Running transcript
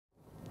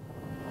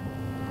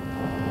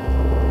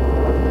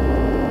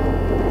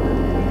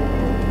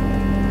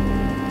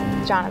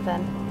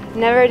Jonathan.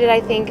 Never did I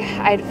think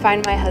I'd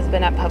find my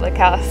husband at Public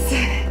House.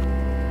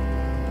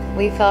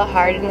 We fell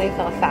hard and we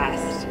fell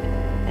fast,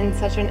 in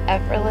such an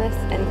effortless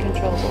and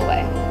controllable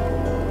way.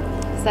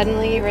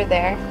 Suddenly you were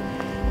there,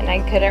 and I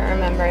couldn't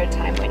remember a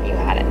time when you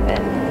hadn't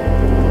been.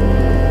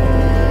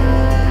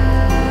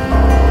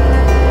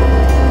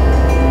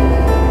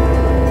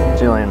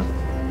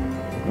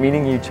 Jillian,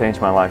 meeting you changed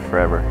my life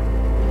forever.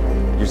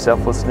 Your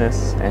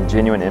selflessness and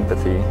genuine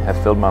empathy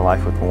have filled my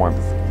life with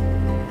warmth.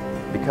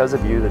 Because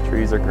of you, the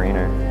trees are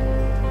greener,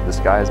 the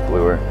sky is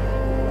bluer,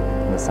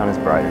 and the sun is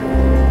brighter.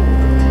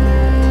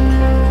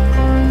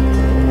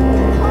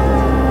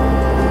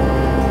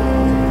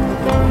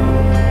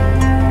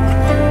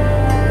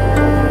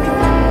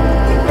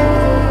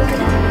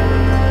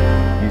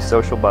 You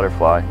social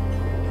butterfly,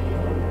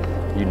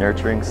 you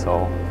nurturing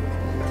soul,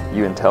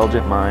 you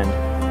intelligent mind,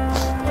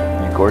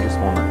 you gorgeous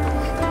woman.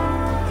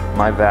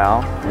 My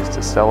vow is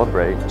to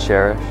celebrate,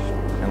 cherish,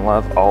 and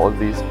love all of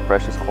these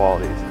precious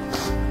qualities,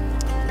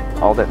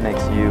 all that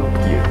makes you,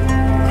 you.